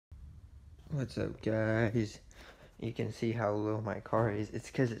What's up, guys? You can see how low my car is. It's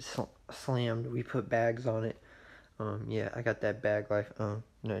because it's slammed. We put bags on it. Yeah, I got that bag life.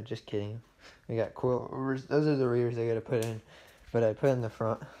 No, just kidding. We got coilovers. Those are the rears I gotta put in. But I put in the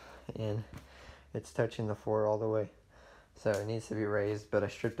front, and it's touching the floor all the way. So it needs to be raised, but I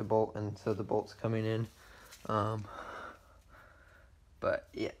stripped the bolt, and so the bolt's coming in. But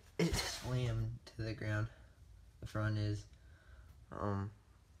yeah, it's slammed to the ground. The front is.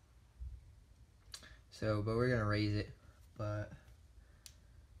 But we're gonna raise it. But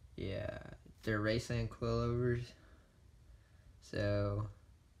yeah, they're Raceland coilovers, so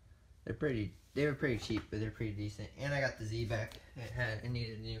they were pretty cheap, but they're pretty decent. And I got the Z back. It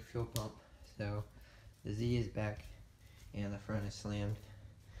needed a new fuel pump, so the Z is back, and the front is slammed.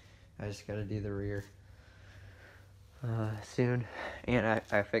 I just gotta do the rear soon, and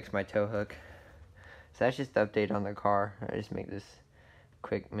I fixed my tow hook. So that's just the update on the car. I just make this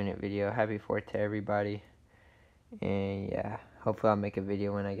quick minute video. Happy 4th to everybody. And yeah, hopefully I'll make a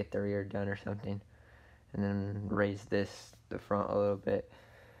video when I get the rear done or something, and then raise the front a little bit,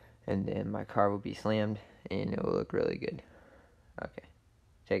 and then my car will be slammed and it will look really good. Okay,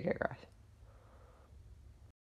 take care, guys.